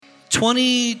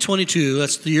2022,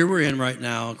 that's the year we're in right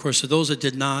now. Of course, for those that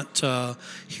did not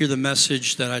hear the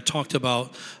message that I talked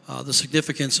about, the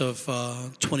significance of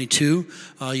 22,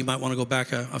 you might want to go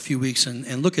back a few weeks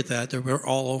and look at that. They were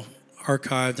all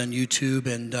archived on YouTube,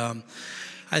 and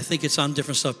I think it's on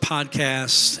different stuff,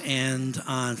 podcasts and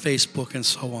on Facebook and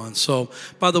so on. So,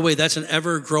 by the way, that's an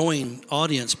ever-growing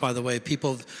audience, by the way.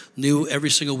 People new every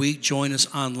single week join us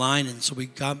online, and so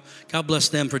God bless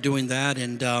them for doing that,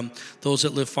 and those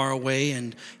that live far away.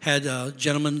 And had a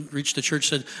gentleman reach the church,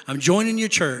 said, I'm joining your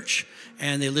church.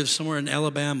 And they live somewhere in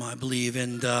Alabama, I believe,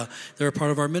 and they're a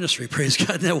part of our ministry. Praise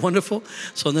God, isn't that wonderful?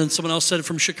 So then someone else said it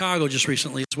from Chicago just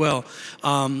recently as well.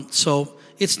 So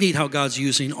it's neat how God's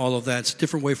using all of that. It's a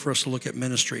different way for us to look at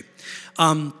ministry.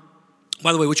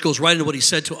 By the way, which goes right into what he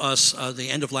said to us the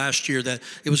end of last year, that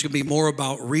it was going to be more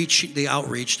about the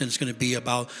outreach than it's going to be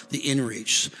about the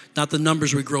in-reach. Not the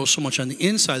numbers we grow so much on the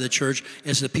inside of the church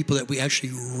as the people that we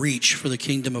actually reach for the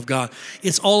kingdom of God.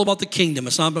 It's all about the kingdom.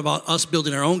 It's not about us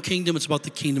building our own kingdom. It's about the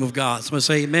kingdom of God. So I'm going to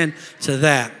say amen to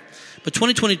that. But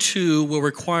 2022 will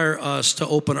require us to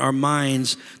open our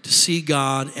minds to see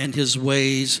God and his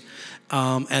ways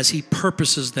as he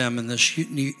purposes them in this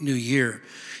new year.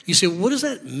 You say, what does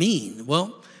that mean?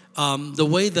 Well, the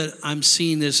way that I'm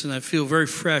seeing this, and I feel very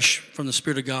fresh from the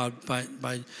Spirit of God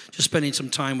by just spending some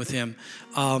time with him,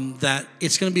 that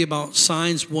it's going to be about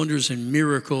signs, wonders, and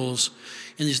miracles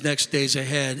in these next days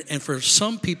ahead. And for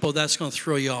some people, that's going to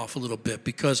throw you off a little bit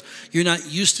because you're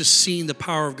not used to seeing the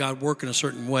power of God work in a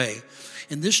certain way.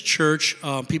 In this church,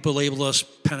 people label us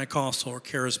Pentecostal or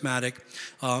charismatic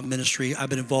ministry. I've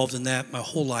been involved in that my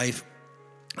whole life.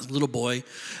 As a little boy,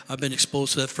 I've been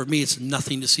exposed to that. For me, it's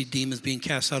nothing to see demons being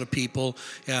cast out of people.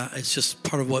 Yeah, it's just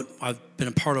part of what I've been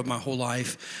a part of my whole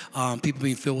life. People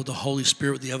being filled with the Holy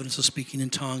Spirit, with the evidence of speaking in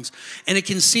tongues. And it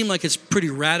can seem like it's pretty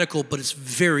radical, but it's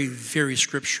very, very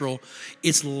scriptural.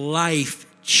 It's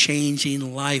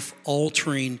life-changing,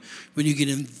 life-altering when you get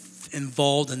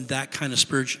involved in that kind of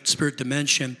spirit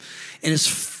dimension. And it's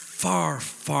far,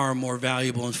 far more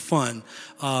valuable and fun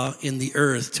in the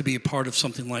earth to be a part of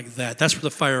something like that. That's where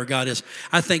the fire of God is.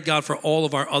 I thank God for all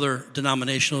of our other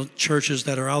denominational churches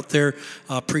that are out there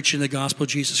preaching the gospel of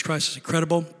Jesus Christ. It's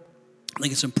incredible. I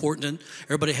think it's important.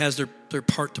 Everybody has their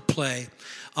part to play.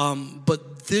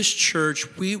 But this church,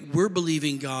 we're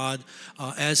believing God,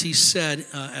 as he said,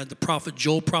 the prophet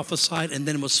Joel prophesied, and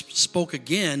then it was spoke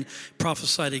again,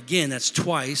 prophesied again. That's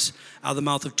twice. Out of the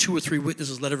mouth of 2 or 3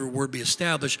 witnesses, let every word be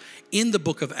established. In the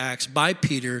book of Acts by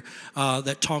Peter,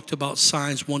 that talked about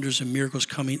signs, wonders, and miracles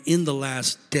coming in the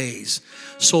last days.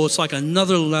 So it's like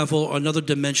another level, another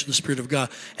dimension of the Spirit of God.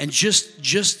 And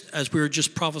just as we were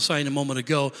just prophesying a moment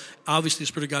ago, obviously the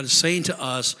Spirit of God is saying to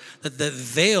us that the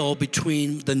veil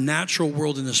between the natural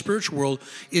world and the spiritual world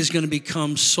is going to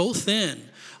become so thin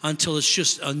until it's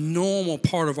just a normal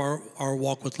part of our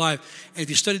walk with life. And if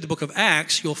you study the book of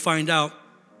Acts, you'll find out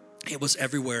it was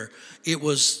everywhere. It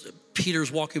was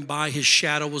Peter's walking by, his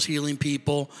shadow was healing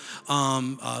people.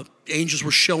 Angels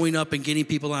were showing up and getting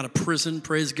people out of prison,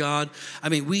 praise God. I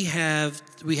mean, we have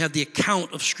the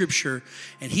account of Scripture,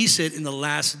 and he said in the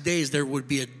last days there would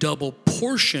be a double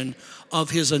portion of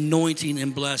his anointing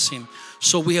and blessing.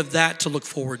 So we have that to look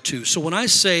forward to. So when I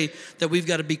say that we've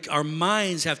got to our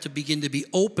minds have to begin to be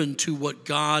open to what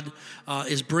God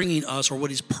is bringing us or what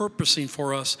he's purposing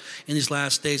for us in these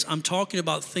last days, I'm talking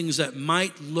about things that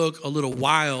might look a little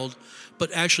wild,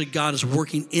 but actually God is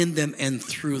working in them and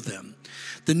through them.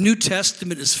 The New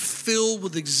Testament is filled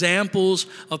with examples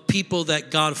of people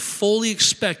that God fully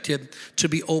expected to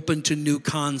be open to new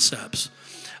concepts.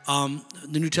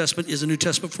 The New Testament is a New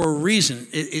Testament for a reason.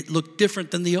 It looked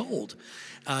different than the Old.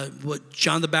 What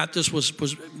John the Baptist was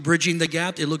bridging the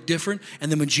gap, it looked different.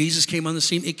 And then when Jesus came on the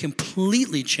scene, it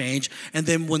completely changed. And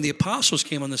then when the apostles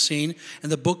came on the scene,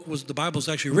 and the Bible was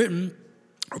actually written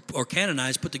or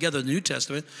canonized, put together in the New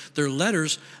Testament, their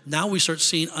letters, now we start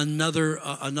seeing a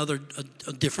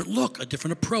different look, a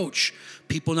different approach.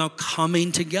 People now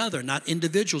coming together, not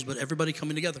individuals, but everybody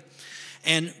coming together.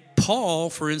 And Paul,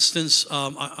 for instance,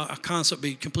 a concept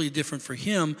be completely different for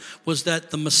him was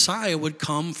that the Messiah would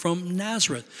come from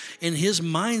Nazareth. In his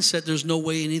mindset, there's no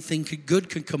way anything good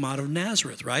could come out of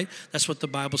Nazareth, right? That's what the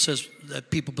Bible says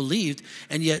that people believed.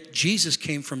 And yet Jesus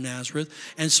came from Nazareth.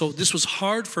 And so this was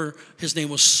hard for, his name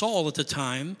was Saul at the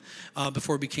time,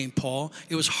 before he became Paul.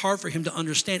 It was hard for him to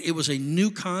understand. It was a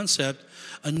new concept,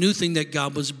 a new thing that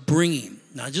God was bringing.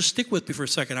 Now, just stick with me for a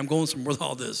second. I'm going somewhere with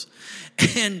all this.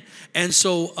 And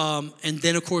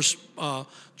then, of course,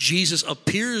 Jesus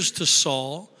appears to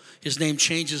Saul. His name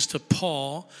changes to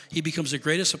Paul. He becomes the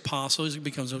greatest apostle. He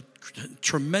becomes a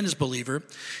tremendous believer.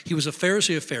 He was a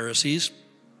Pharisee of Pharisees.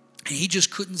 And he just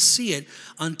couldn't see it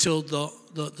until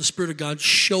the Spirit of God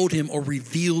showed him or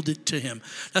revealed it to him.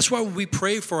 That's why when we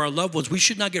pray for our loved ones, we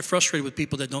should not get frustrated with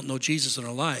people that don't know Jesus in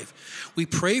our life. We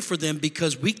pray for them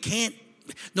because we can't,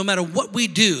 no matter what we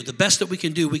do, the best that we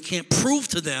can do, we can't prove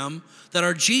to them that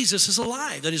our Jesus is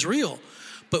alive, that he's real.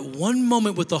 But one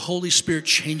moment with the Holy Spirit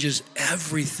changes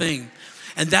everything.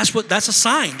 And that's a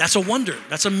sign. That's a wonder.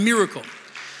 That's a miracle.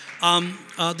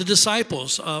 The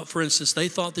disciples, for instance, they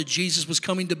thought that Jesus was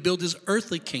coming to build his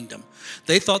earthly kingdom.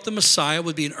 They thought the Messiah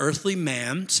would be an earthly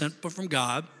man sent from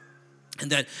God,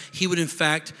 and that he would in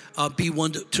fact be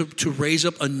one to raise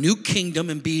up a new kingdom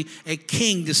and be a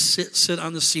king to sit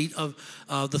on the seat of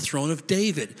the throne of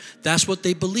David. That's what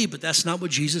they believed, but that's not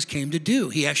what Jesus came to do.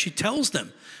 He actually tells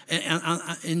them.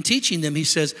 In teaching them, he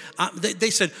says, they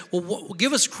said, well,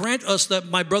 grant us that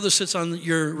my brother sits on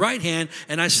your right hand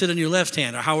and I sit on your left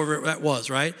hand, or however that was,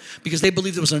 right? Because they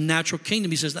believed it was a natural kingdom.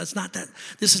 He says, that's not that.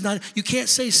 This is not, you can't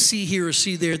say see here or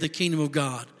see there the kingdom of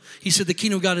God. He said the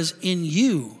kingdom of God is in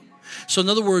you. So in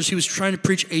other words, he was trying to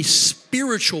preach a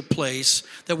spiritual place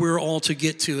that we were all to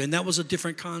get to, and that was a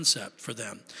different concept for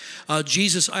them.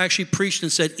 Jesus actually preached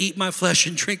and said, eat my flesh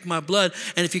and drink my blood,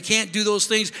 and if you can't do those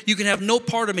things, you can have no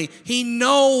part of me. He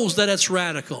knows that that's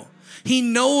radical. He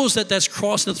knows that that's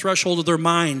crossing the threshold of their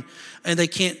mind, and they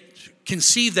can't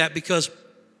conceive that because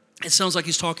it sounds like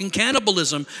he's talking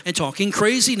cannibalism and talking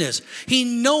craziness. He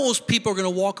knows people are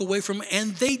going to walk away from him,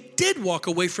 and they did walk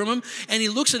away from him. And he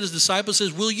looks at his disciples and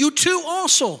says, will you too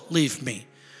also leave me?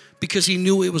 Because he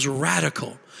knew it was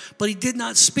radical. But he did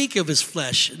not speak of his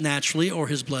flesh naturally or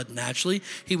his blood naturally.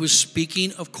 He was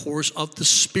speaking, of course, of the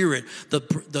Spirit,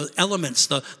 the elements,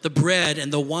 the bread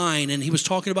and the wine. And he was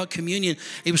talking about communion.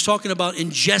 He was talking about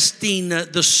ingesting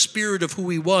the Spirit of who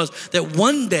he was. That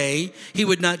one day he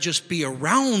would not just be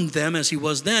around them as he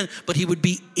was then, but he would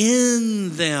be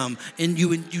in them. And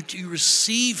you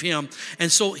receive him.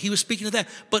 And so he was speaking of that.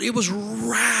 But it was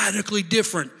radically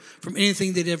different from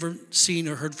anything they'd ever seen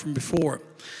or heard from before.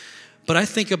 But I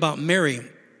think about Mary.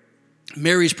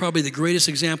 Mary's probably the greatest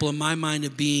example in my mind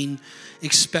of being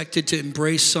expected to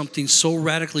embrace something so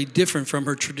radically different from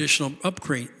her traditional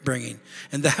upbringing.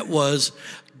 And that was,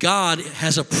 God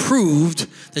has approved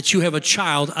that you have a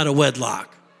child out of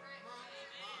wedlock.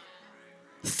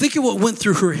 Think of what went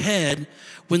through her head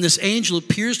when this angel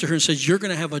appears to her and says, you're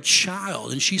going to have a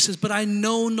child. And she says, but I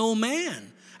know no man.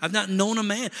 I've not known a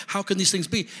man. How can these things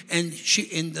be? And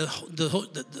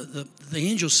the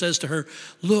angel says to her,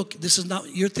 look, this is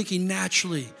not, you're thinking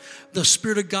naturally. The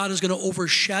Spirit of God is going to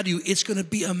overshadow you. It's going to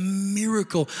be a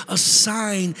miracle, a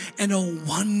sign, and a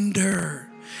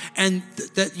wonder. And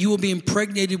that you will be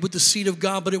impregnated with the seed of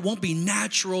God, but it won't be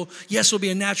natural. Yes, it'll be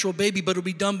a natural baby, but it'll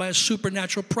be done by a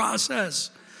supernatural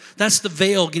process. That's the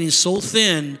veil getting so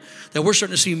thin that we're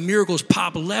starting to see miracles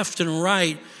pop left and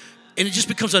right. And it just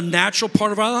becomes a natural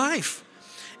part of our life.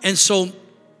 And so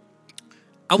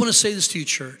I want to say this to you,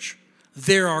 church.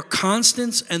 There are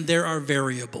constants and there are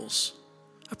variables.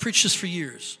 I've preached this for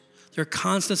years. There are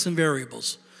constants and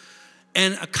variables.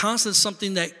 And a constant is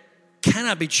something that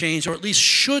cannot be changed, or at least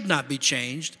should not be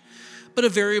changed. But a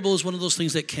variable is one of those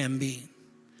things that can be.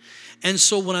 And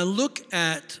so when I look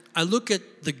at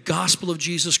the gospel of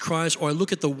Jesus Christ, or I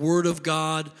look at the Word of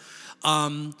God,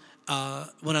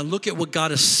 when I look at what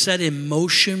God has set in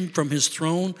motion from his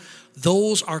throne,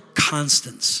 those are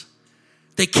constants.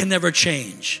 They can never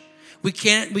change. We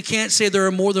can't say there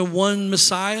are more than one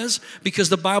Messiahs because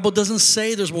the Bible doesn't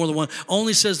say there's more than one. It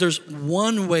only says there's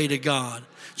one way to God.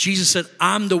 Jesus said,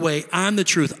 I'm the way, I'm the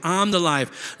truth, I'm the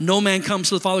life. No man comes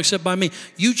to the Father except by me.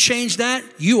 You change that,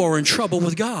 you are in trouble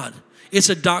with God. It's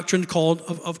a doctrine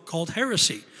called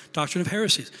heresy, doctrine of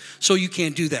heresies. So you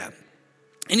can't do that.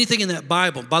 Anything in that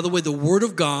Bible, by the way, the Word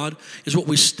of God is what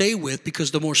we stay with,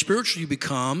 because the more spiritual you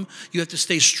become, you have to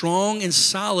stay strong and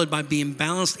solid by being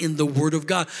balanced in the Word of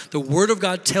God. The Word of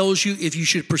God tells you if you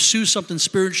should pursue something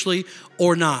spiritually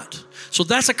or not. So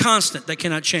that's a constant that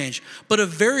cannot change. But a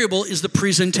variable is the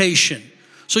presentation.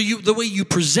 So the way you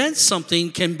present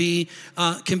something can be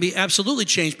absolutely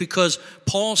changed, because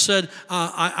Paul said,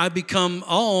 "I become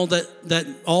all that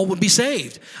all would be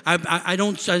saved." I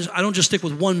don't just stick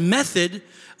with one method.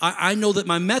 I know that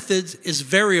my method is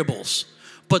variables,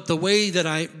 but the way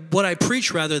that what I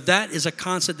preach, rather, that is a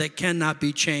constant that cannot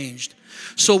be changed.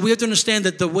 So we have to understand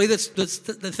that the way the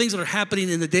things that are happening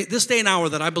in this day and hour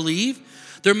that I believe,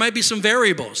 there might be some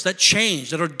variables that change,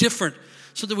 that are different,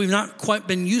 so that we've not quite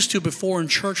been used to before in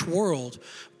church world,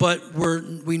 but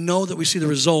we know that we see the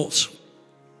results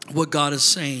of what God is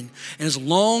saying. And as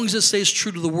long as it stays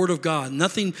true to the Word of God,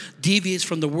 nothing deviates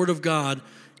from the Word of God,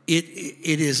 it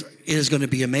is going to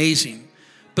be amazing.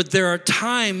 But there are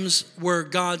times where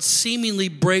God seemingly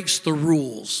breaks the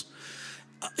rules,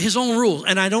 his own rules.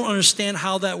 And I don't understand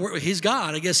how that works. He's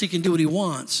God. I guess he can do what he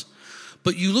wants.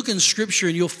 But you look in Scripture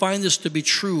and you'll find this to be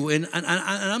true. And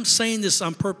I'm saying this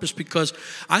on purpose because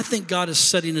I think God is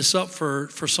setting us up for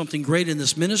something great in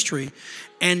this ministry.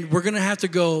 And we're going to have to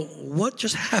go, what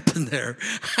just happened there?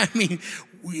 I mean,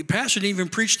 Pastor didn't even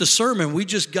preach the sermon. We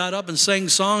just got up and sang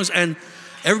songs and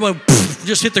everyone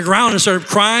just hit the ground and started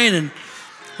crying and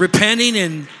repenting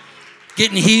and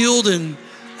getting healed. And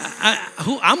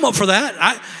I'm up for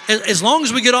that. As long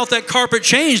as we get off that carpet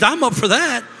changed, I'm up for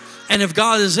that. And if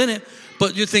God is in it.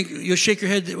 But you think, you'll shake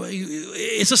your head.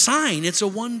 It's a sign. It's a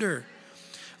wonder.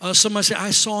 Somebody say,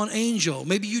 I saw an angel.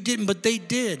 Maybe you didn't, but they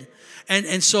did.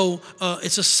 And so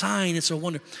it's a sign. It's a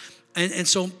wonder. And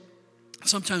so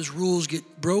sometimes rules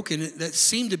get broken that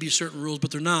seem to be certain rules,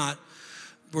 but they're not.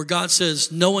 Where God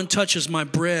says, no one touches my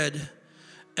bread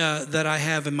that I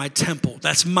have in my temple.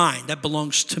 That's mine. That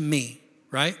belongs to me,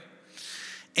 right?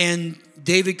 And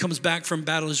David comes back from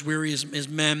battle. He's weary. His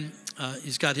men,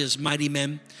 he's got his mighty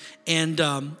men. And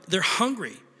they're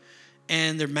hungry.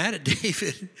 And they're mad at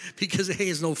David because, hey,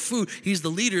 there's no food. He's the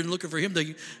leader and looking for him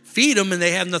to feed them, and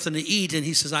they have nothing to eat. And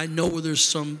he says, I know where there's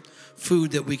some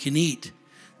food that we can eat.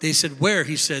 They said, where?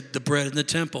 He said, the bread in the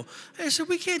temple. I said,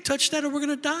 we can't touch that or we're going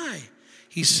to die.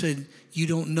 He said, you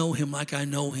don't know him like I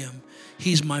know him.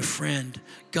 He's my friend.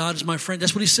 God is my friend.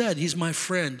 That's what he said. He's my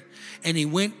friend. And he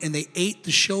went and they ate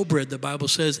the showbread, the Bible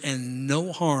says, and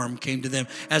no harm came to them.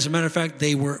 As a matter of fact,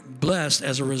 they were blessed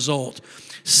as a result.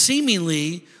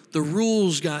 Seemingly, the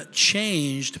rules got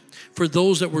changed for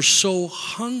those that were so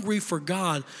hungry for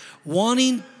God,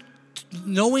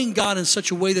 knowing God in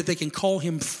such a way that they can call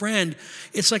him friend.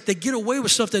 It's like they get away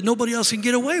with stuff that nobody else can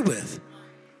get away with.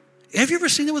 Have you ever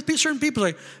seen it with certain people?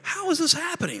 Like, how is this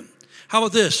happening? How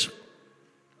about this?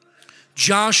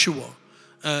 Joshua,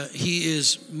 he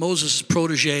is Moses'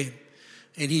 protege,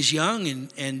 and he's young,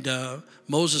 and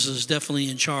Moses is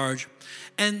definitely in charge.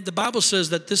 And the Bible says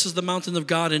that this is the mountain of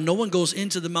God, and no one goes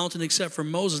into the mountain except for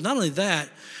Moses. Not only that,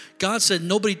 God said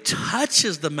nobody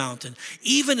touches the mountain.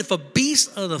 Even if a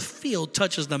beast of the field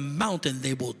touches the mountain,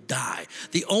 they will die.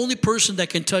 The only person that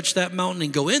can touch that mountain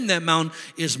and go in that mountain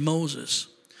is Moses.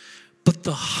 But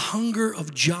the hunger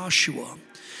of Joshua,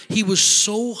 he was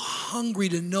so hungry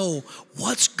to know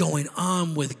what's going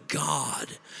on with God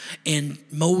and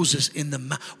Moses in the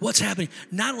mountain. What's happening?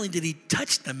 Not only did he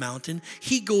touch the mountain,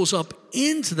 he goes up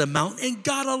into the mountain and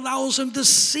God allows him to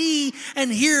see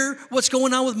and hear what's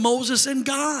going on with Moses and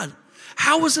God.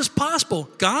 How is this possible?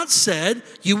 God said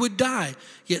you would die.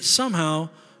 Yet somehow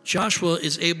Joshua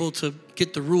is able to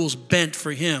get the rules bent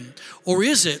for him. Or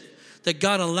is it that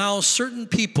God allows certain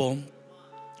people,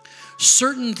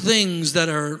 certain things that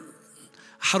are,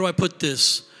 how do I put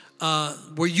this,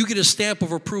 where you get a stamp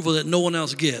of approval that no one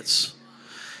else gets.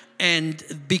 And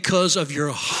because of your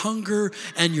hunger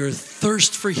and your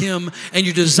thirst for him and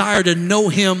your desire to know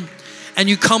him, and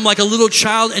you come like a little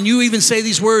child and you even say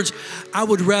these words, I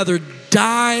would rather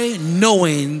die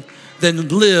knowing than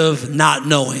live not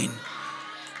knowing.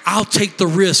 I'll take the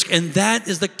risk. And that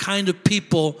is the kind of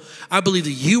people I believe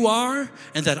that you are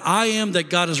and that I am, that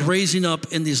God is raising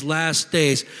up in these last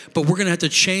days. But we're going to have to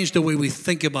change the way we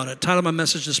think about it. The title of my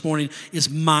message this morning is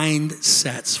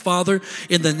Mindsets. Father,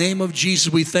 in the name of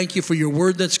Jesus, we thank you for your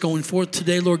word that's going forth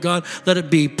today, Lord God. Let it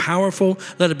be powerful.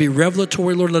 Let it be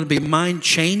revelatory, Lord. Let it be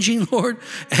mind-changing, Lord,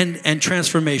 and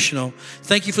transformational.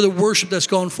 Thank you for the worship that's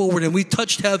gone forward. And we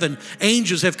touched heaven.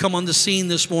 Angels have come on the scene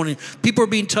this morning. People are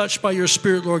being touched by your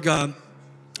spirit, Lord God,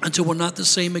 until we're not the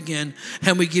same again.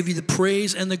 And we give you the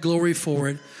praise and the glory for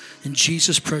it. In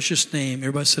Jesus' precious name.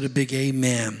 Everybody said a big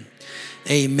amen.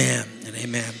 Amen and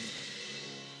amen.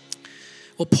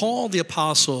 Well, Paul the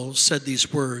apostle said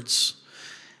these words,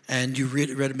 and you read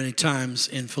it many times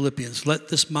in Philippians. Let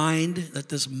this mind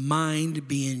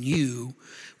be in you,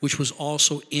 which was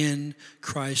also in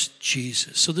Christ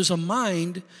Jesus. So there's a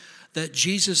mind that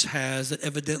Jesus has that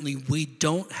evidently we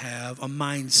don't have, a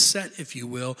mindset, if you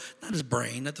will, not his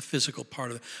brain, not the physical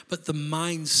part of it, but the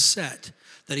mindset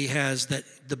that he has that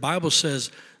the Bible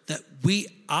says that we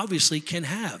obviously can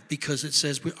have, because it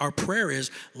says our prayer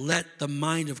is, let the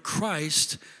mind of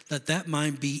Christ, let that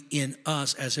mind be in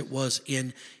us as it was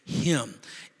in him.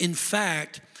 In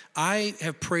fact, I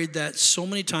have prayed that so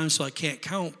many times so I can't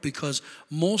count, because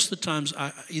most of the times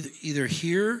I either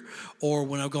here or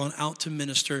when I've gone out to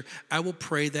minister, I will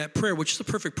pray that prayer, which is the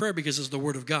perfect prayer because it's the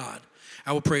word of God.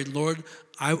 I will pray, Lord,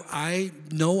 I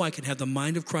know I can have the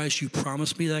mind of Christ. You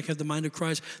promised me that I can have the mind of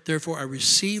Christ. Therefore, I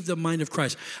receive the mind of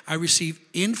Christ. I receive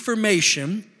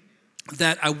information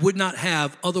that I would not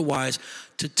have otherwise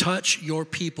to touch your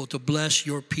people, to bless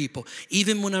your people.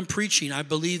 Even when I'm preaching, I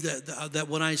believe that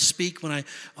when I speak, when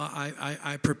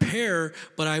I prepare,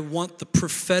 but I want the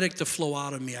prophetic to flow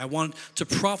out of me. I want to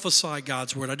prophesy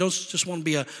God's word. I don't just want to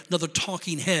be another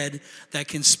talking head that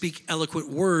can speak eloquent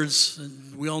words.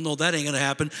 And we all know that ain't going to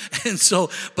happen. And so,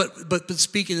 but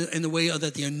speaking in the way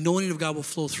that the anointing of God will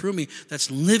flow through me, that's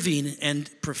living and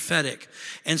prophetic.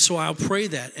 And so I'll pray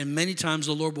that. And many times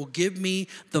the Lord will give me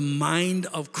the mind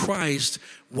of Christ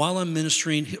while I'm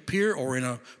ministering here or in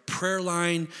a prayer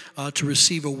line to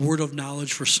receive a word of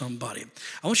knowledge for somebody.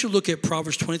 I want you to look at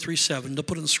Proverbs 23:7. They'll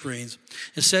put it on the screens.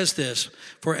 It says this,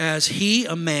 for as he,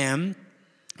 a man,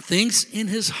 thinks in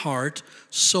his heart,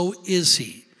 so is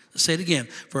he. Let's say it again.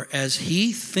 For as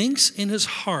he thinks in his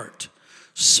heart,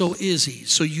 so is he.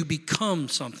 So you become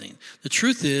something. The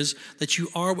truth is that you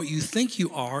are what you think you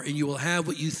are, and you will have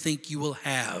what you think you will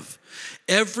have.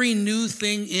 Every new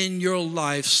thing in your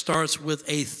life starts with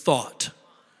a thought.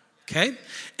 Okay?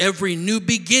 Every new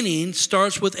beginning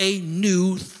starts with a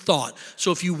new thought.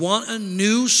 So if you want a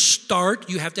new start,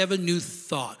 you have to have a new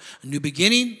thought. A new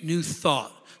beginning, new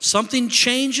thought. Something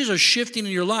changes or shifting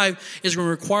in your life is going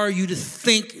to require you to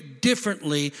think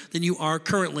differently than you are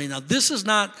currently. Now, this is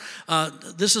not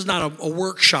a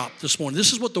workshop this morning.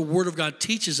 This is what the Word of God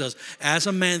teaches us. As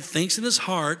a man thinks in his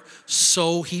heart,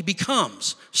 so he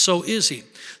becomes. So is he.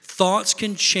 Thoughts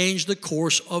can change the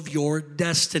course of your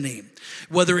destiny,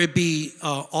 whether it be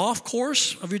off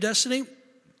course of your destiny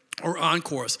or on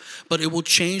course, but it will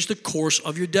change the course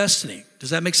of your destiny. Does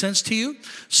that make sense to you?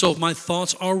 So if my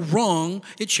thoughts are wrong,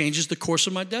 it changes the course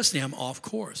of my destiny. I'm off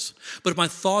course. But if my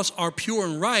thoughts are pure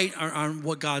and right, are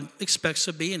what God expects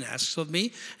of me and asks of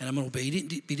me, and I'm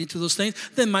obedient to those things,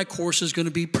 then my course is going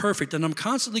to be perfect. And I'm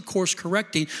constantly course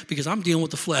correcting because I'm dealing with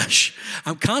the flesh.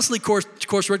 I'm constantly course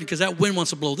correcting because that wind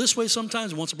wants to blow this way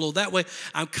sometimes, it wants to blow that way.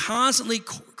 I'm constantly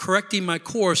correcting my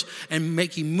course and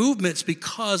making movements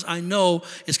because I know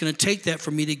it's going to take that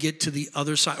for me to get to the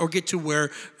other side or get to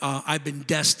where I've been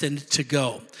destined to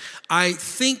go. I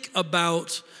think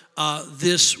about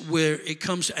this where it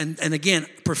comes, and again,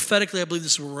 prophetically, I believe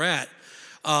this is where we're at,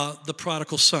 the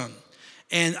prodigal son.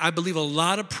 And I believe a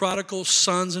lot of prodigal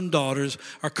sons and daughters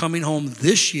are coming home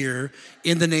this year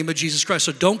in the name of Jesus Christ.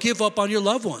 So don't give up on your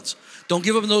loved ones. Don't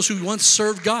give up on those who once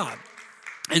served God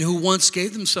and who once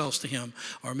gave themselves to him.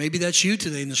 Or maybe that's you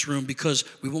today in this room, because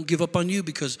we won't give up on you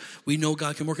because we know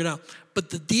God can work it out. But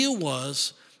the deal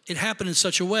was, it happened in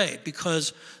such a way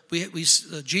because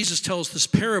Jesus tells this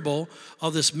parable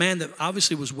of this man that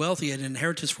obviously was wealthy, had an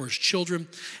inheritance for his children,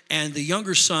 and the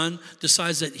younger son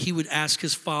decides that he would ask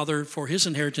his father for his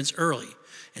inheritance early.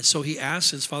 And so he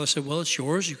asked, his father said, well, it's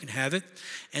yours, you can have it.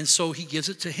 And so he gives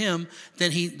it to him.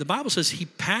 Then the Bible says he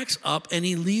packs up and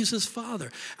he leaves his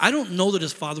father. I don't know that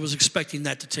his father was expecting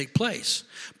that to take place,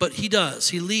 but he does.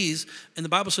 He leaves, and the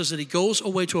Bible says that he goes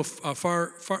away to a far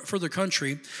further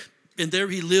country. And there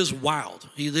he lives wild.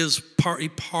 He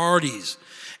parties.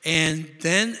 And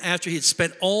then after he had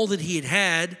spent all that he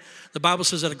had, the Bible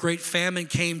says that a great famine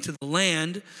came to the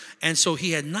land. And so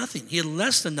he had nothing. He had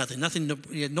less than nothing.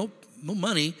 He had no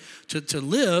money to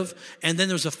live. And then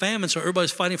there was a famine. So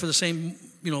everybody's fighting for the same,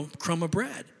 crumb of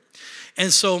bread.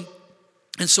 And so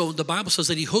the Bible says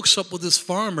that he hooks up with this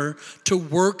farmer to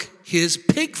work his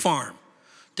pig farm.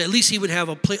 At least he would have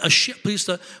a place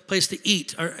to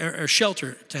eat or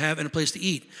shelter to have and a place to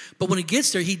eat. But when he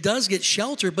gets there, he does get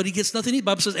shelter, but he gets nothing to eat. The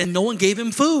Bible says, and no one gave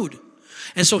him food.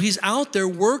 And so he's out there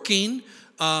working.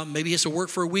 Maybe he has to work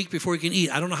for a week before he can eat.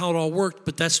 I don't know how it all worked,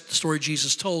 but that's the story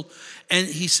Jesus told. And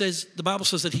the Bible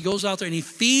says that he goes out there and he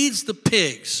feeds the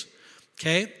pigs,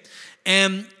 okay?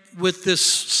 And with this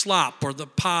slop, or the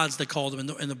pods they called them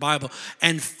in the Bible,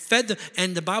 and fed them.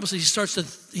 And the Bible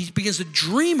says he begins to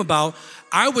dream about,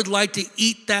 I would like to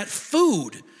eat that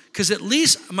food, because at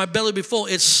least my belly would be full.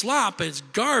 It's slop, it's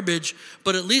garbage,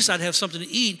 but at least I'd have something to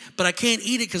eat. But I can't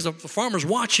eat it because the farmer's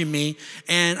watching me,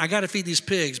 and I got to feed these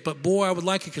pigs. But boy, I would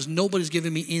like it because nobody's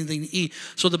giving me anything to eat.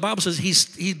 So the Bible says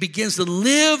he begins to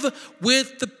live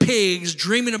with the pigs,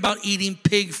 dreaming about eating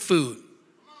pig food.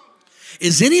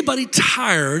 Is anybody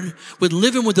tired with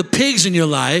living with the pigs in your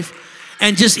life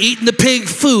and just eating the pig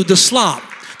food, the slop,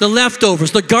 the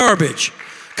leftovers, the garbage?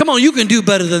 Come on, you can do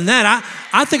better than that.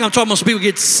 I think I'm talking about some people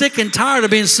get sick and tired of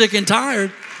being sick and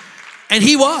tired. And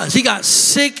he got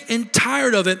sick and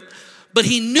tired of it, but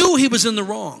he knew he was in the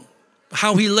wrong,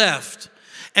 how he left.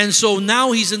 And so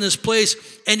now he's in this place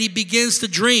and he begins to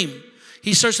dream.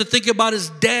 He starts to think about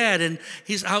his dad, and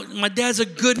my dad's a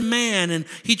good man, and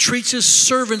he treats his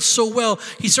servants so well.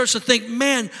 He starts to think,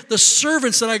 man, the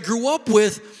servants that I grew up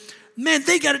with, man,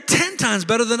 they got it 10 times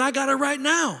better than I got it right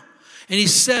now. And he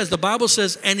says, the Bible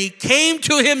says, and he came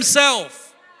to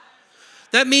himself.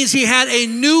 That means he had a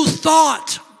new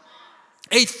thought.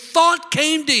 A thought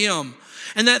came to him.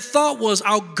 And that thought was,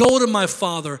 I'll go to my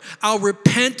father. I'll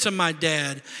repent to my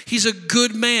dad. He's a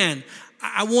good man.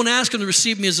 I won't ask him to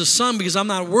receive me as a son because I'm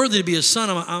not worthy to be a son.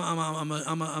 I'm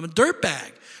a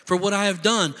dirtbag for what I have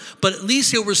done. But at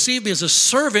least he'll receive me as a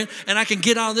servant and I can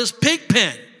get out of this pig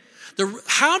pen.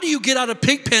 How do you get out of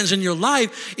pig pens in your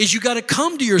life is you got to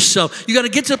come to yourself. You got to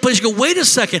get to the place you go, wait a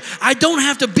second, I don't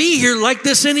have to be here like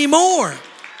this anymore.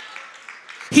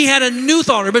 He had a new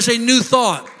thought. Everybody say new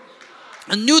thought.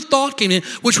 A new thought came in,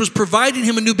 which was providing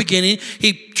him a new beginning.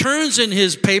 He turns in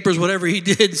his papers, whatever he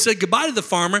did, said goodbye to the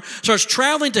farmer, starts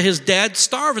traveling to his dad,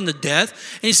 starving to death.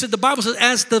 And he said, the Bible says,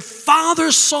 as the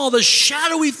father saw the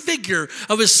shadowy figure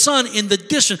of his son in the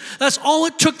distance, that's all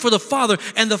it took for the father.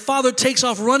 And the father takes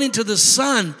off running to the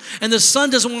son. And the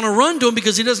son doesn't want to run to him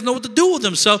because he doesn't know what to do with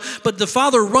himself. But the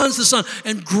father runs to the son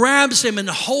and grabs him and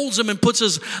holds him and puts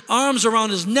his arms around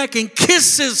his neck and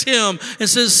kisses him and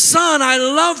says, son, I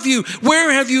love you. Where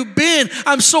have you been?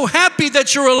 I'm so happy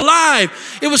that you're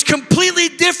alive. It was completely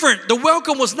different. The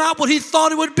welcome was not what he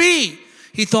thought it would be.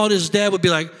 He thought his dad would be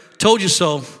like, told you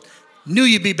so. Knew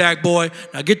you'd be back, boy.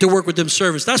 Now get to work with them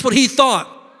servants. That's what he thought.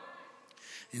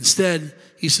 Instead,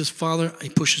 he says, Father, he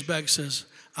pushes back and says,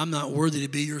 I'm not worthy to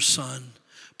be your son.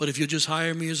 But if you'll just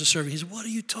hire me as a servant. He said, what are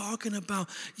you talking about?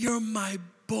 You're my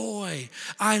boy.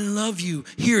 I love you.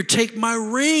 Here, take my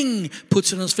ring,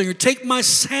 puts it on his finger. Take my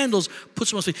sandals,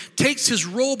 puts them on his finger. Takes his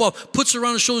robe off, puts it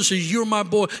around his shoulders, says, you're my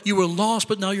boy. You were lost,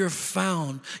 but now you're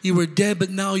found. You were dead,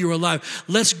 but now you're alive.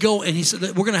 Let's go. And he said,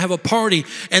 we're going to have a party.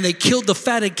 And they killed the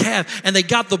fatted calf, and they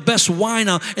got the best wine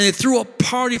out, and they threw a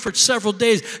party for several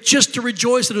days just to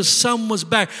rejoice that his son was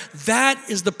back. That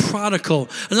is the prodigal.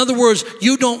 In other words,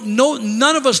 you don't know,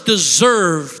 none of us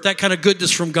deserve that kind of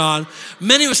goodness from God.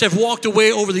 Many of us have walked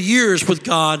away over the years with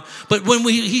God, but when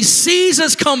he sees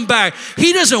us come back,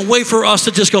 he doesn't wait for us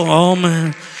to just go, oh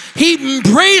man. He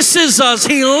embraces us.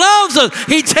 He loves us.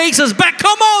 He takes us back.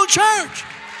 Come on, church.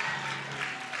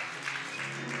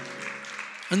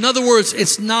 In other words,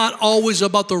 it's not always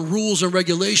about the rules and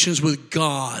regulations with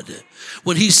God.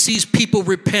 When he sees people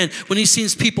repent, when he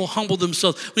sees people humble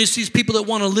themselves, when he sees people that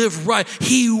want to live right,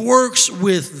 he works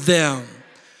with them.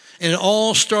 And it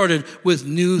all started with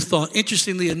new thought.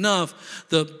 Interestingly enough,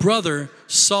 the brother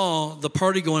saw the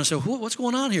party going and said, what's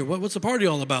going on here? What's the party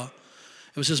all about?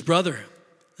 It was his brother,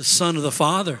 the son of the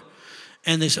father.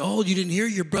 And they said, oh, you didn't hear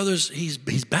your brother's, he's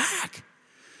back.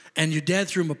 And your dad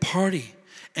threw him a party.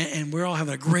 And we're all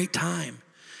having a great time.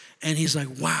 And he's like,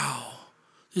 wow,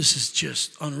 this is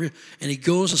just unreal. And he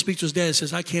goes and speaks to his dad and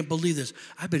says, I can't believe this.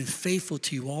 I've been faithful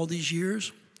to you all these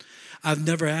years. I've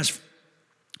never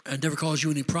caused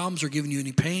you any problems or given you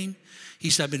any pain. He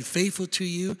said, I've been faithful to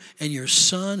you, and your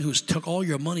son who's took all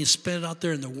your money and spent it out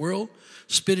there in the world,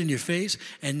 spit in your face,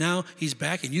 and now he's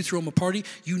back and you throw him a party.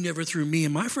 You never threw me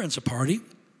and my friends a party.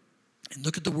 And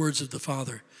look at the words of the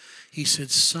father. He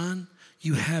said, son,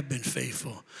 you have been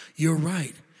faithful. You're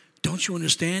right. Don't you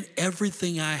understand?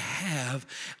 Everything I have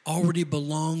already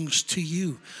belongs to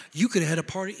you. You could have had a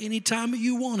party anytime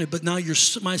you wanted, but now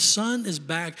my son is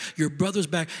back, your brother's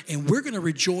back, and we're going to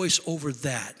rejoice over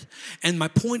that. And my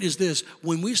point is this,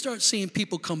 when we start seeing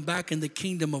people come back in the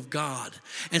kingdom of God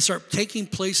and start taking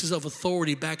places of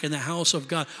authority back in the house of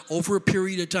God over a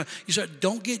period of time,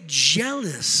 don't get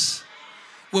jealous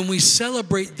when we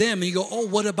celebrate them and you go, oh,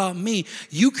 what about me?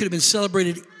 You could have been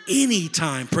celebrated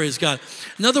anytime, praise God.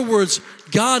 In other words,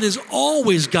 God has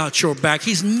always got your back.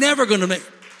 He's never going to make,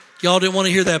 y'all didn't want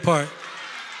to hear that part.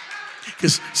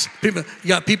 Because you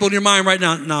got people in your mind right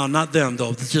now, no, not them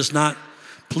though. It's just not,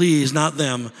 please, not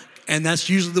them. And that's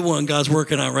usually the one God's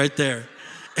working on right there.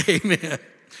 Amen. Let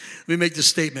me make this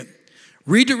statement.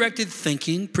 Redirected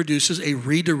thinking produces a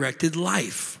redirected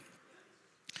life.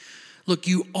 Look,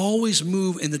 you always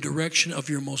move in the direction of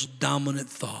your most dominant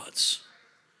thoughts.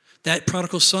 That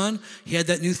prodigal son, he had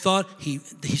that new thought. He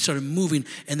started moving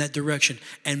in that direction.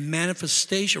 And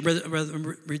manifestation, rather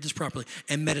read this properly.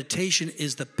 And meditation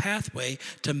is the pathway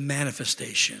to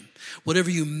manifestation.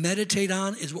 Whatever you meditate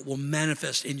on is what will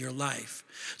manifest in your life.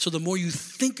 So the more you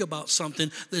think about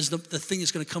something, there's the thing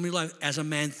that's going to come in your life. As a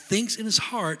man thinks in his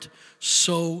heart,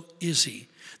 so is he.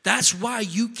 That's why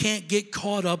you can't get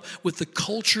caught up with the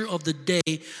culture of the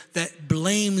day that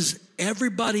blames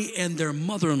everybody and their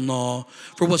mother-in-law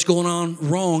for what's going on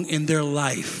wrong in their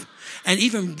life. And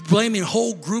even blaming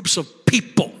whole groups of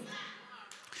people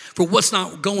for what's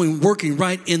not working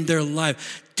right in their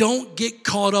life. Don't get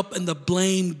caught up in the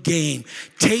blame game.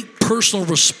 Take personal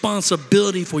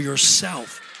responsibility for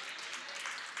yourself.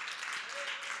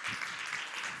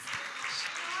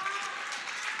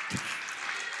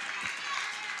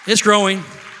 It's growing.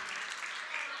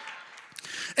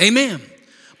 Amen.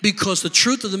 Because the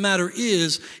truth of the matter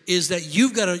is that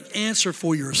you've got to answer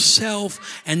for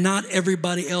yourself and not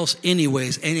everybody else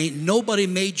anyways. And ain't nobody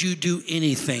made you do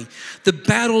anything. The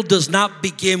battle does not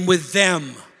begin with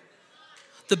them.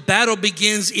 The battle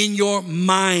begins in your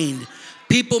mind.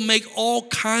 People make all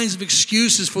kinds of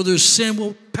excuses for their sin.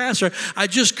 Well, Pastor, I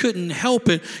just couldn't help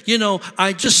it. You know,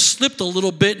 I just slipped a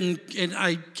little bit and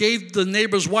I gave the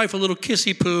neighbor's wife a little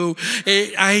kissy poo.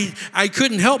 I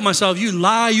couldn't help myself. You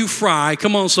lie, you fry.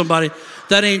 Come on, somebody.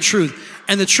 That ain't truth.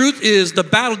 And the truth is the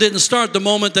battle didn't start the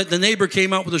moment that the neighbor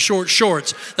came out with the short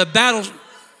shorts. The battle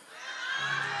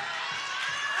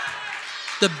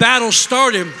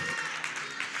started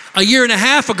a year and a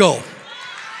half ago.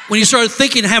 When you started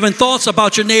thinking, having thoughts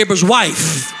about your neighbor's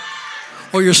wife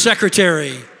or your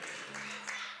secretary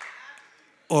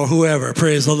or whoever,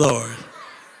 praise the Lord.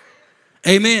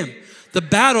 Amen. The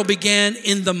battle began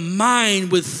in the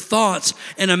mind with thoughts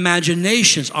and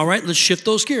imaginations. All right, let's shift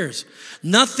those gears.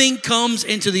 Nothing comes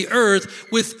into the earth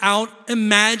without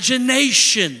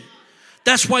imagination.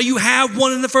 That's why you have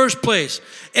one in the first place.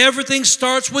 Everything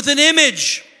starts with an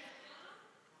image.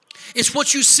 It's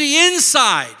what you see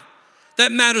inside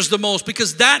that matters the most,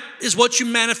 because that is what you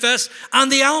manifest on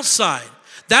the outside.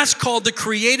 That's called the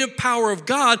creative power of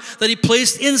God that he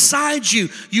placed inside you.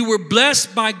 You were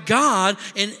blessed by God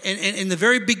in the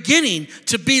very beginning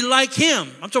to be like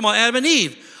him. I'm talking about Adam and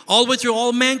Eve, all the way through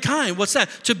all mankind. What's that?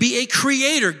 To be a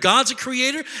creator. God's a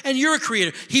creator and you're a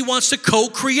creator. He wants to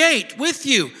co-create with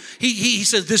you. He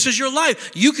says, this is your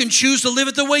life. You can choose to live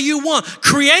it the way you want.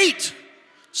 Create.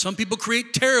 Some people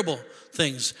create terrible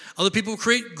things. Other people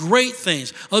create great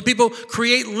things. Other people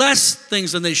create less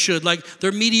things than they should, like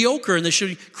they're mediocre and they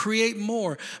should create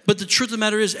more. But the truth of the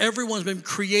matter is everyone's been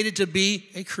created to be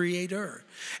a creator.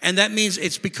 And that means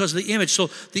it's because of the image. So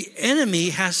the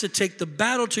enemy has to take the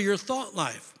battle to your thought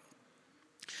life,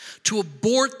 to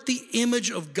abort the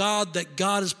image of God that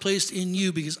God has placed in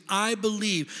you. Because I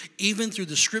believe, even through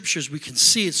the scriptures, we can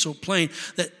see it so plain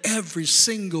that every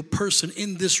single person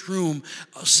in this room,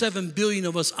 7 billion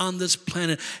of us on this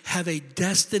planet, have a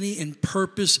destiny and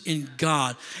purpose in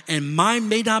God. And mine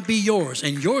may not be yours,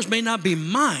 and yours may not be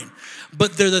mine,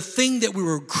 but they're the thing that we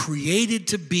were created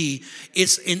to be.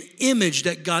 It's an image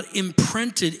that God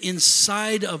imprinted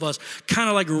inside of us, kind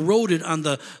of like wrote it on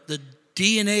the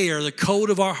DNA or the code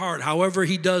of our heart, however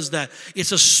he does that.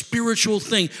 It's a spiritual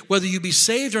thing. Whether you be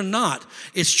saved or not,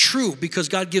 it's true, because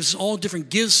God gives us all different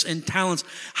gifts and talents.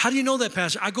 How do you know that,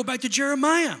 Pastor? I go back to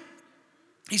Jeremiah.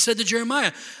 He said to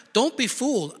Jeremiah, don't be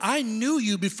fooled. I knew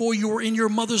you before you were in your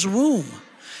mother's womb.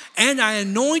 And I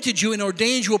anointed you and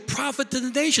ordained you a prophet to the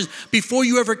nations. Before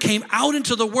you ever came out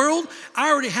into the world,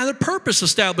 I already had a purpose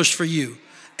established for you.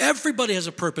 Everybody has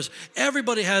a purpose.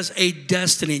 Everybody has a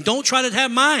destiny. Don't try to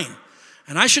have mine.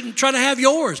 And I shouldn't try to have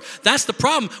yours. That's the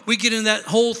problem. We get in that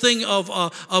whole thing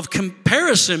of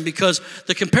comparison, because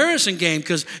the comparison game,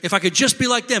 because if I could just be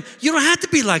like them, you don't have to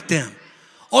be like them.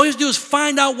 All you have to do is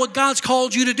find out what God's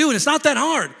called you to do. And it's not that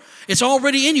hard. It's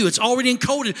already in you. It's already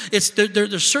encoded.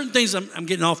 There's certain things, I'm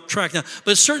getting off track now,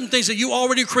 but certain things that you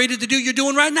already created to do, you're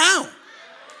doing right now.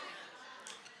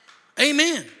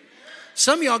 Amen.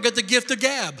 Some of y'all get the gift of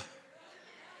gab.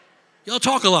 Y'all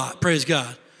talk a lot, praise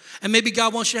God. And maybe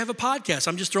God wants you to have a podcast.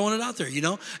 I'm just throwing it out there, you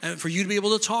know, and for you to be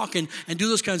able to talk and do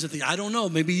those kinds of things. I don't know.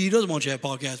 Maybe he doesn't want you to have a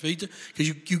podcast because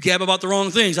you gab about the wrong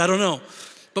things. I don't know.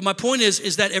 But my point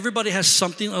is that everybody has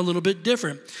something a little bit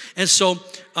different. And so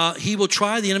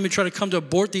the enemy try to come to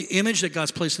abort the image that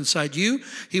God's placed inside you.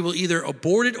 He will either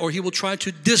abort it or he will try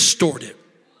to distort it.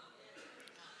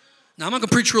 Now, I'm not going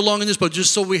to preach real long in this, but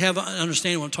just so we have an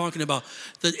understanding of what I'm talking about.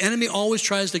 The enemy always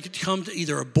tries to come to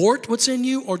either abort what's in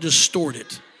you or distort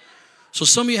it. So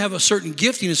some of you have a certain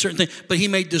gifting, a certain thing, but he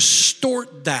may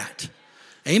distort that.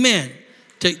 Amen.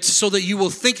 So that you will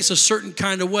think it's a certain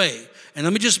kind of way. And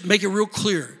let me just make it real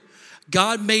clear.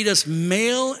 God made us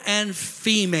male and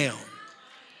female.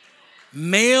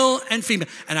 Male and female.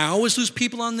 And I always lose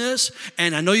people on this.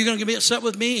 And I know you're going to get upset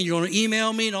with me and you're going to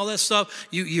email me and all that stuff.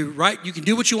 You're right. You can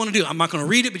do what you want to do. I'm not going to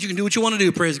read it, but you can do what you want to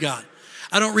do. Praise God.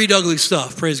 I don't read ugly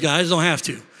stuff. Praise God. I just don't have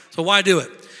to. So why do it?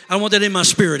 I don't want that in my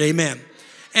spirit. Amen.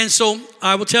 And so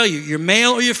I will tell you, you're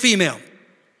male or you're female.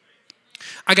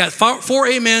 I got four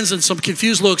amens and some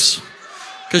confused looks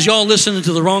because y'all listening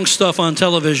to the wrong stuff on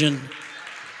television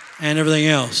and everything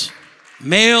else.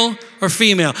 Male or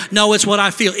female? No, it's what I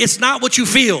feel. It's not what you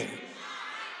feel.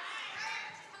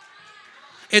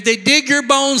 If they dig your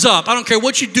bones up, I don't care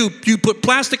what you do. You put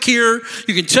plastic here.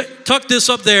 You can tuck this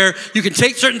up there. You can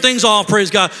take certain things off, praise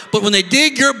God. But when they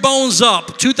dig your bones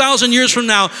up 2,000 years from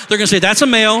now, they're going to say, that's a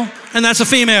male and that's a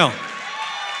female.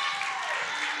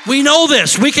 We know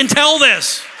this. We can tell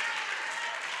this.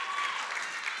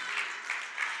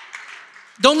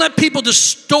 Don't let people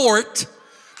distort.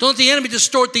 Don't let the enemy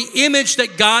distort the image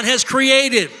that God has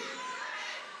created.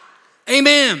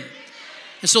 Amen.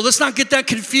 And so let's not get that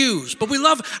confused. But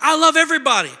I love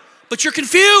everybody, but you're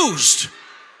confused.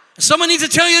 Someone needs to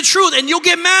tell you the truth, and you'll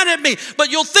get mad at me,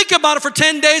 but you'll think about it for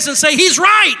 10 days and say, he's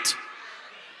right.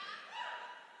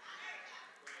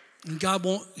 And God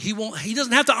he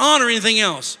doesn't have to honor anything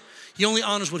else. He only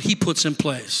honors what he puts in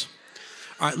place.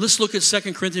 All right, let's look at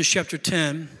 2 Corinthians chapter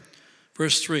 10,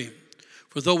 verse 3.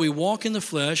 For though we walk in the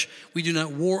flesh, we do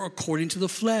not war according to the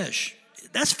flesh.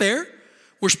 That's fair.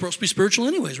 We're supposed to be spiritual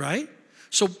anyways, right?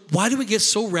 So why do we get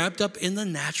so wrapped up in the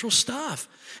natural stuff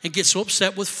and get so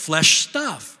upset with flesh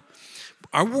stuff?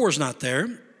 Our war's not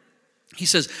there. He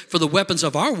says, for the weapons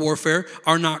of our warfare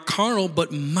are not carnal,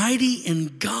 but mighty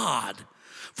in God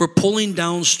for pulling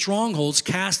down strongholds,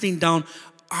 casting down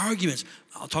arguments.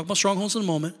 I'll talk about strongholds in a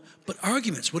moment, but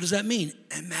arguments, what does that mean?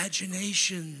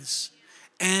 Imaginations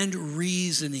and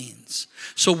reasonings.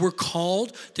 So we're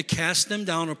called to cast them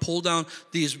down or pull down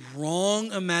these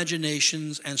wrong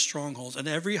imaginations and strongholds and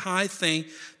every high thing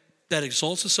that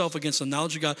exalts itself against the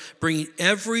knowledge of God, bringing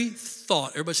every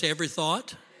thought, everybody say every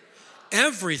thought?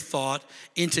 Every thought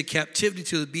into captivity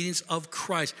to the obedience of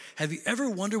Christ. Have you ever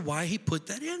wondered why he put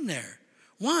that in there?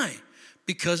 Why?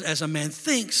 Because as a man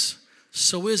thinks,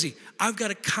 so is he. I've got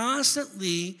to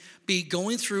constantly be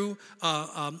going through,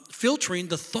 filtering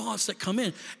the thoughts that come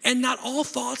in. And not all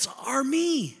thoughts are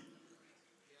me.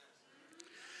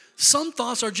 Some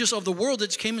thoughts are just of the world that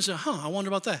just came and said, I wonder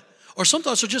about that. Or some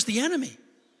thoughts are just the enemy.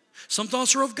 Some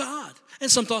thoughts are of God.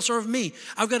 And some thoughts are of me.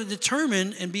 I've got to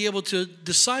determine and be able to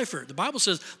decipher. The Bible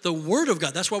says the word of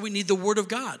God, that's why we need the word of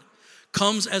God,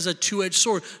 comes as a two-edged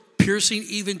sword, piercing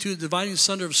even to the dividing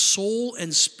asunder of soul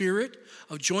and spirit,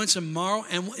 of joints and marrow,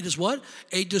 and it is what?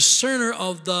 A discerner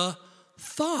of the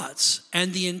thoughts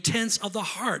and the intents of the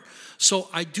heart. So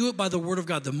I do it by the word of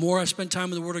God. The more I spend time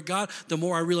in the word of God, the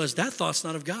more I realize that thought's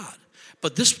not of God.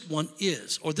 But this one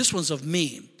is, or this one's of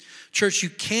me. Church, you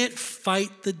can't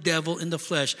fight the devil in the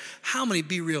flesh. How many,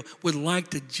 be real, would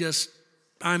like to just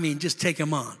take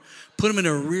him on? Put him in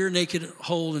a rear naked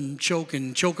hole and choke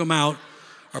him out,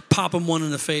 or pop him one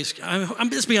in the face. I'm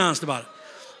just be honest about it.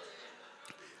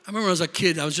 I remember when I was a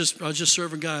kid, I was just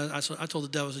serving God. I told the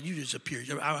devil, I said, you just appear.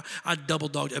 I double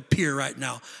dogged, appear right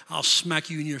now. I'll smack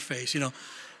you in your face.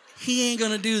 He ain't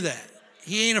going to do that.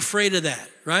 He ain't afraid of that,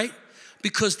 right?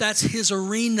 Because that's his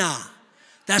arena.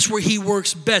 That's where he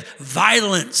works best.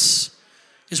 Violence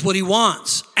is what he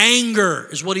wants. Anger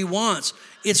is what he wants.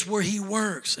 It's where he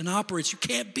works and operates. You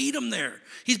can't beat him there.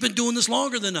 He's been doing this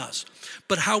longer than us.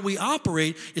 But how we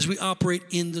operate is we operate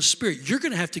in the Spirit. You're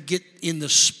going to have to get in the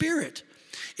Spirit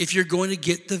if you're going to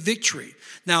get the victory.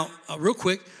 Now, real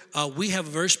quick, we have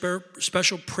a very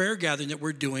special prayer gathering that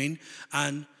we're doing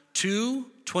on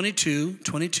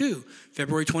 2/22/22,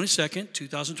 February 22nd,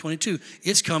 2022.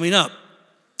 It's coming up.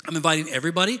 I'm inviting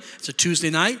everybody. It's a Tuesday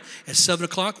night at 7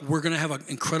 o'clock. We're going to have an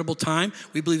incredible time.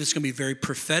 We believe it's going to be very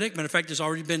prophetic. Matter of fact, there's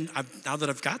already been, now that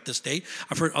I've got this date,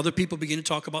 I've heard other people begin to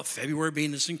talk about February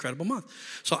being this incredible month.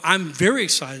 So I'm very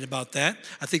excited about that.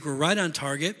 I think we're right on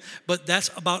target. But that's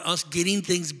about us getting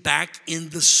things back in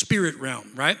the spirit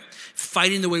realm, right?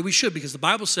 Fighting the way we should. Because the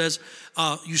Bible says,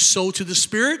 you sow to the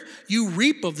spirit, you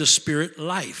reap of the spirit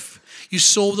life. You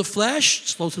sow the flesh,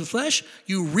 slow to the flesh,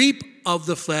 you reap of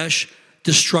the flesh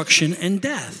destruction and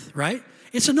death, right?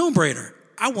 It's a no-brainer.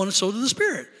 I want to sow to the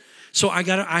Spirit. So I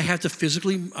have to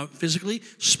physically,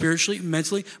 spiritually,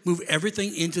 mentally move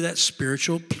everything into that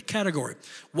spiritual category.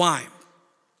 Why?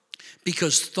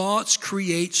 Because thoughts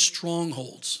create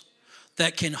strongholds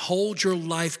that can hold your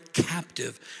life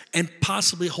captive and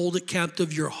possibly hold it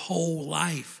captive your whole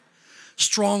life.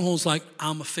 Strongholds like,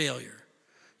 I'm a failure.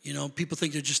 People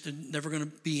think they're just never going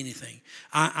to be anything.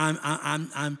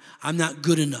 I'm not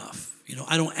good enough.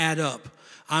 I don't add up.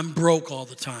 I'm broke all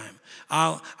the time.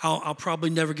 I'll probably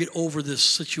never get over this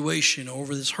situation,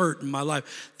 over this hurt in my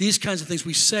life. These kinds of things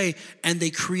we say, and they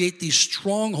create these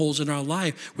strongholds in our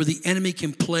life where the enemy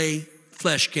can play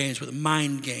flesh games with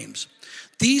mind games.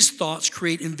 These thoughts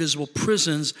create invisible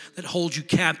prisons that hold you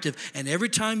captive. And every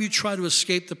time you try to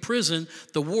escape the prison,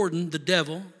 the warden, the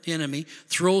devil, the enemy,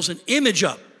 throws an image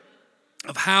up.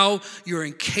 of how you're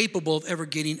incapable of ever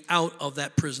getting out of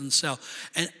that prison cell.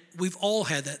 And we've all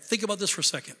had that. Think about this for a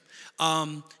second.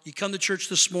 You come to church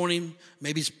this morning,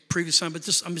 maybe it's previous time, but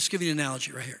I'm just giving you an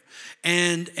analogy right here.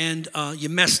 And you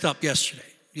messed up yesterday.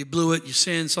 You blew it, you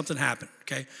sinned, something happened,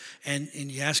 okay? And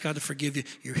you ask God to forgive you.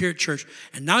 You're here at church,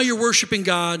 and now you're worshiping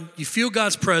God. You feel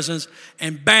God's presence,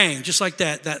 and bang, just like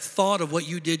that thought of what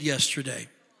you did yesterday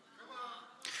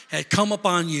had come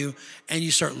upon you, and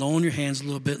you start lowering your hands a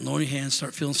little bit, lowering your hands,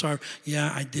 start feeling sorry. Yeah,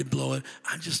 I did blow it.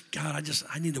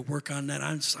 I need to work on that.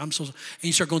 I'm so, and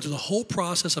you start going through the whole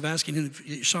process of asking him to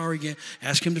be sorry again,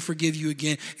 ask him to forgive you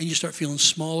again, and you start feeling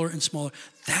smaller and smaller.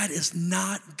 That is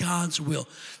not God's will.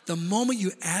 The moment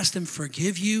you asked him to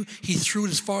forgive you, he threw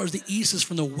it as far as the east is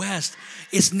from the west.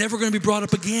 It's never going to be brought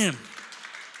up again.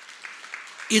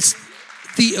 It's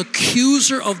the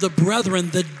accuser of the brethren,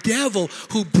 the devil,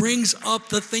 who brings up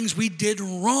the things we did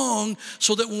wrong,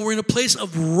 so that when we're in a place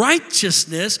of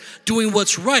righteousness, doing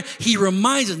what's right, he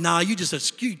reminds us, nah, you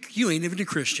ain't even a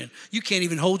Christian. You can't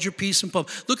even hold your peace in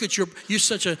public. Look at you're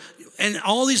such a, and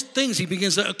all these things he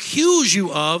begins to accuse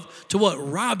you of, to what?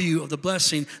 Rob you of the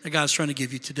blessing that God's trying to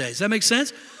give you today. Does that make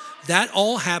sense? That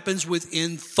all happens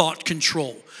within thought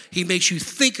control. He makes you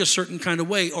think a certain kind of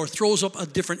way, or throws up a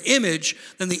different image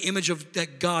than the image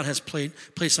that God has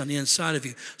placed on the inside of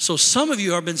you. So some of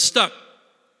you have been stuck.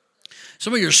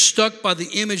 Some of you are stuck by the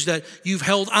image that you've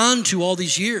held on to all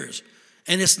these years.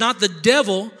 And it's not the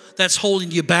devil that's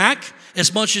holding you back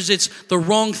as much as it's the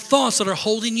wrong thoughts that are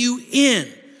holding you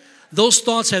in. Those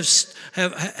thoughts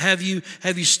have you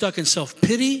stuck in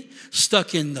self-pity,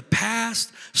 stuck in the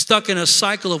past, stuck in a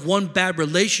cycle of one bad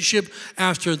relationship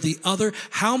after the other.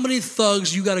 How many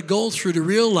thugs you got to go through to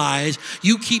realize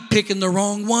you keep picking the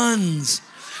wrong ones?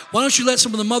 Why don't you let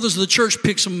some of the mothers of the church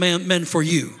pick some men for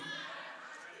you?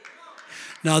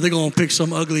 Now they're going to pick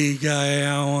some ugly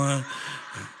guy.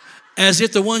 As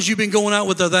if the ones you've been going out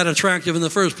with are that attractive in the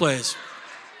first place.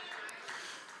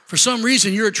 For some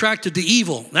reason, you're attracted to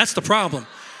evil. That's the problem.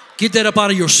 Get that up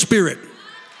out of your spirit.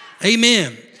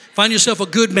 Amen. Find yourself a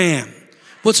good man.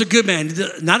 What's a good man?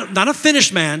 Not a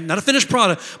finished man, not a finished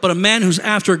product, but a man who's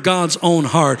after God's own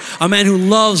heart. A man who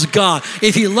loves God.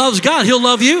 If he loves God, he'll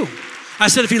love you. I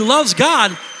said, if he loves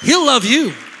God, he'll love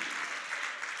you.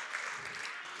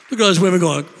 Look at those women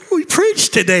going, we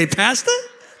preached today, Pastor.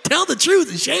 Tell the truth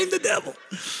and shame the devil.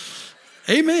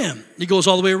 Amen. It goes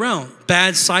all the way around.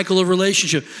 Bad cycle of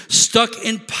relationship. Stuck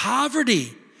in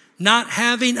poverty. Not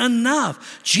having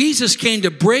enough. Jesus came to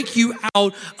break you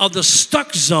out of the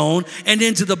stuck zone and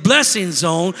into the blessing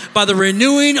zone by the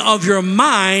renewing of your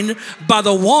mind by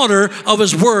the water of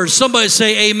his word. Somebody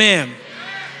say amen.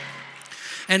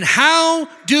 And how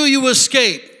do you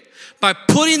escape? By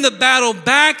putting the battle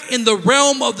back in the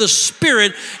realm of the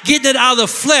spirit, getting it out of the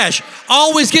flesh.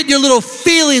 Always getting your little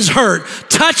feelings hurt.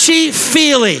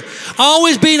 Touchy-feely.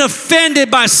 Always being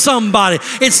offended by somebody.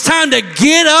 It's time to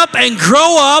get up and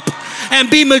grow up and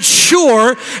be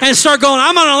mature and start going,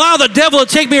 I'm going to allow the devil to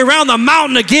take me around the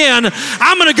mountain again.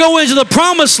 I'm going to go into the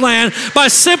promised land by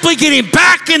simply getting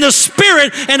back in the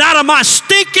spirit and out of my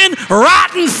stinking,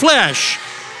 rotten flesh.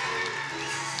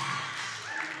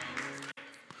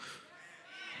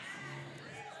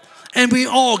 And we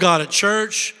all got it,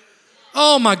 church.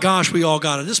 Oh my gosh, we all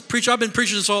got it. This preacher, I've been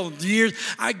preaching this all the years.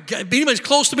 Anybody's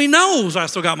close to me knows I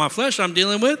still got my flesh I'm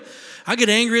dealing with. I get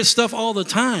angry at stuff all the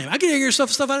time. I get angry at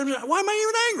stuff. Why am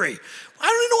I even angry? I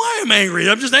don't even know why I'm angry.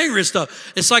 I'm just angry at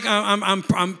stuff. It's like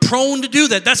I'm prone to do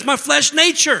that. That's my flesh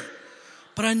nature.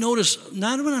 But I notice,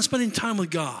 not when I'm spending time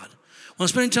with God. When I'm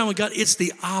spending time with God, it's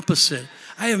the opposite.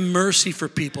 I have mercy for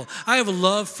people. I have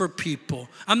love for people.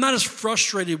 I'm not as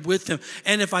frustrated with them.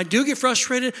 And if I do get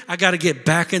frustrated, I got to get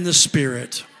back in the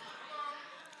spirit.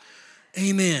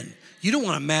 Amen. You don't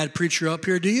want a mad preacher up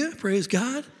here, do you? Praise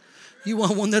God. You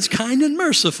want one that's kind and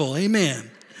merciful.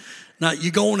 Amen. Not you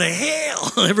going to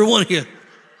hell, every one of you.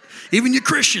 Even you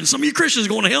Christians. Some of you Christians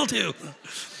going to hell too.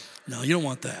 No, you don't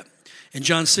want that. In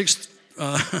John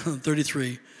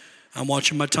 6:33, I'm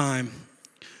watching my time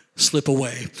slip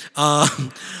away.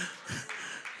 Hang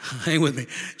with me.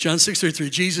 John 6:33,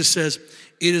 Jesus says,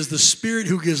 it is the spirit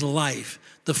who gives life.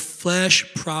 The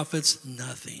flesh profits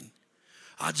nothing.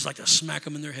 I just like to smack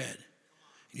them in their head.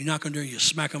 You're not going to do it, you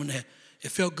smack them in the head. It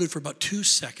felt good for about 2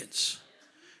 seconds.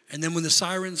 And then when the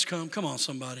sirens come on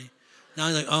somebody, now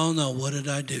you're like, oh no, what did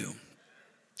I do?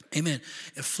 Amen.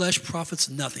 If flesh profits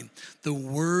nothing, the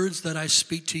words that I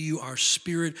speak to you are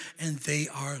spirit and they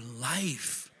are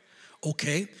life.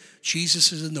 Okay,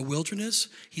 Jesus is in the wilderness.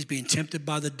 He's being tempted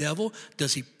by the devil.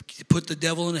 Does he put the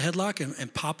devil in a headlock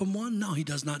and pop him one? No, he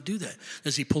does not do that.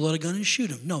 Does he pull out a gun and shoot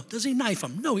him? No. Does he knife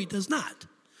him? No, he does not.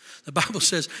 The Bible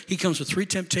says he comes with 3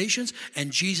 temptations,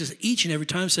 and Jesus each and every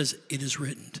time says, it is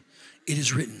written. It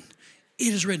is written.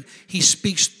 It is written. He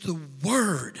speaks the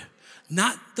word,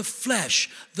 not the flesh,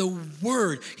 the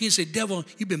word. He didn't say, devil,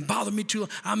 you've been bothering me too long.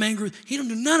 I'm angry. He don't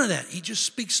do none of that. He just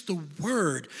speaks the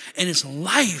word, and it's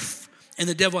life. And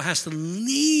the devil has to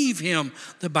leave him,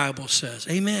 the Bible says.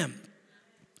 Amen.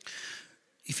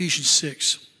 Ephesians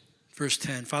 6, verse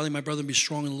 10. Finally, my brother, be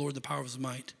strong in the Lord, the power of his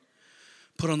might.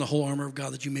 Put on the whole armor of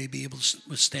God that you may be able to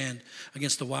withstand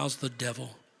against the wiles of the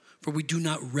devil. For we do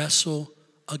not wrestle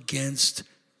against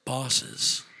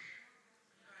bosses.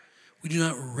 We do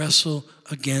not wrestle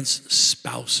against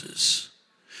spouses.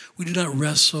 We do not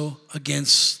wrestle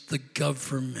against the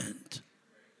government.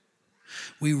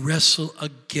 We wrestle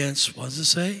against, what does it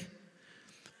say?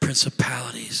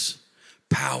 Principalities,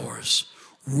 powers,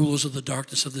 rulers of the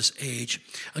darkness of this age,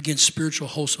 against spiritual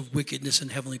hosts of wickedness in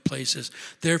heavenly places.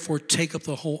 Therefore, take up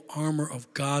the whole armor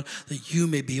of God that you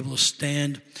may be able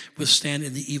to withstand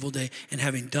in the evil day. And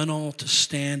having done all to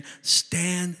stand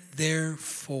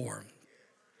therefore.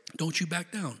 Don't you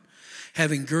back down.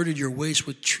 Having girded your waist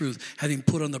with truth, having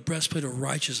put on the breastplate of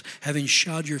righteousness, having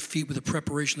shod your feet with the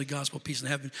preparation of the gospel of peace, and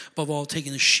having, above all,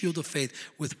 taken the shield of faith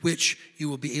with which you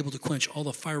will be able to quench all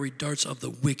the fiery darts of the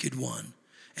wicked one.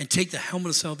 And take the helmet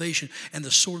of salvation and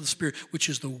the sword of the Spirit, which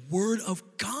is the word of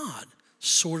God.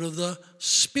 Sword of the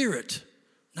Spirit.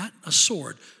 Not a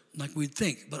sword like we'd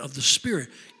think, but of the Spirit.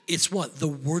 It's what? The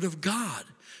word of God.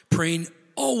 Praying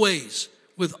always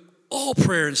with all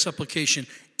prayer and supplication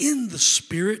in the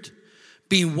Spirit.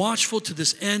 Being watchful to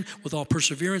this end with all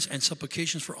perseverance and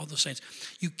supplications for all the saints.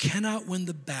 You cannot win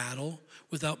the battle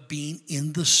without being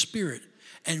in the Spirit.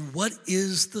 And what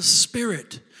is the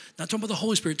Spirit? Not talking about the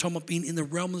Holy Spirit, talking about being in the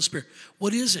realm of the Spirit.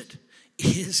 What is it?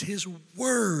 It is his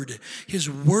word. His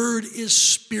word is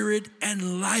spirit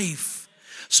and life.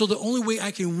 So the only way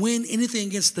I can win anything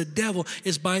against the devil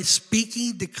is by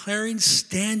speaking, declaring,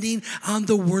 standing on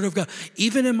the word of God.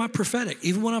 Even in my prophetic,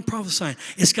 even when I'm prophesying,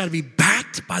 it's got to be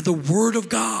backed by the word of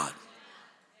God.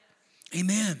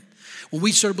 Amen. When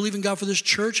we started believing God for this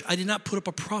church, I did not put up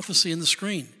a prophecy in the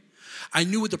screen. I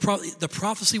knew what the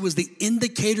prophecy was, the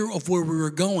indicator of where we were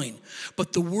going.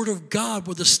 But the word of God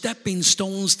were the stepping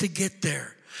stones to get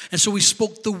there. And so we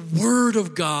spoke the word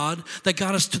of God that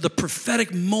got us to the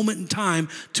prophetic moment in time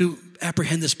to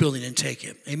apprehend this building and take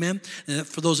it. Amen? And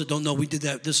for those that don't know, we did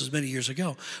that, this was many years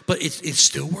ago. But it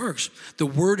still works. The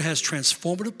word has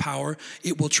transformative power.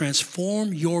 It will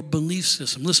transform your belief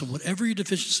system. Listen, whatever your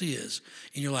deficiency is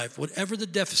in your life, whatever the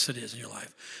deficit is in your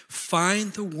life,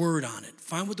 find the word on it.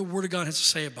 Find what the word of God has to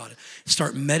say about it.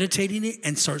 Start meditating it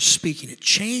and start speaking it.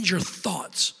 Change your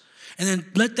thoughts. And then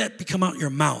let that come out your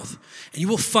mouth. And you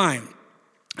will find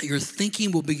that your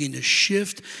thinking will begin to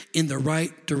shift in the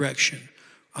right direction.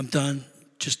 I'm done.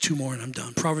 Just 2 more and I'm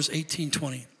done. Proverbs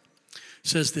 18:20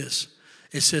 says this.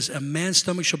 It says, a man's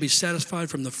stomach shall be satisfied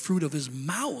from the fruit of his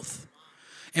mouth.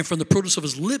 And from the produce of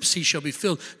his lips he shall be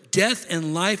filled. Death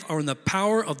and life are in the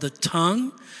power of the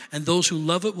tongue, and those who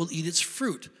love it will eat its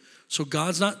fruit. So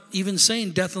God's not even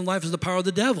saying death and life is the power of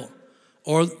the devil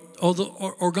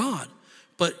or God.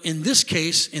 But in this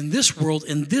case, in this world,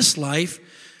 in this life,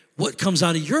 what comes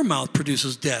out of your mouth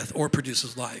produces death or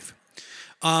produces life.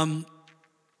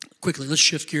 Quickly, let's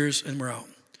shift gears and we're out.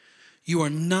 You are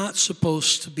not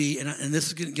supposed to be, and this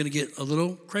is going to get a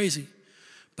little crazy,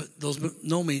 but those who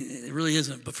know me, it really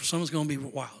isn't, but for some it's going to be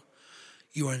wild.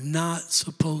 You are not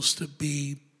supposed to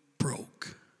be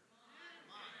broke.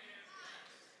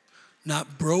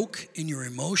 Not broke in your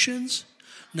emotions,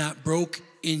 not broke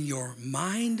in your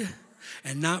mind,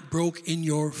 and not broke in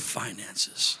your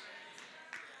finances.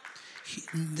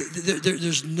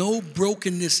 There's no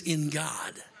brokenness in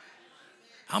God.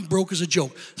 I'm broke as a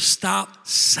joke. Stop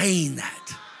saying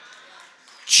that.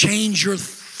 Change your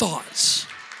thoughts.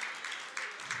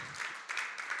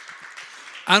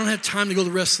 I don't have time to go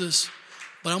the rest of this,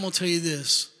 but I'm going to tell you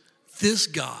this. This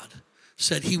God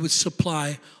said he would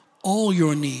supply all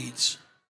your needs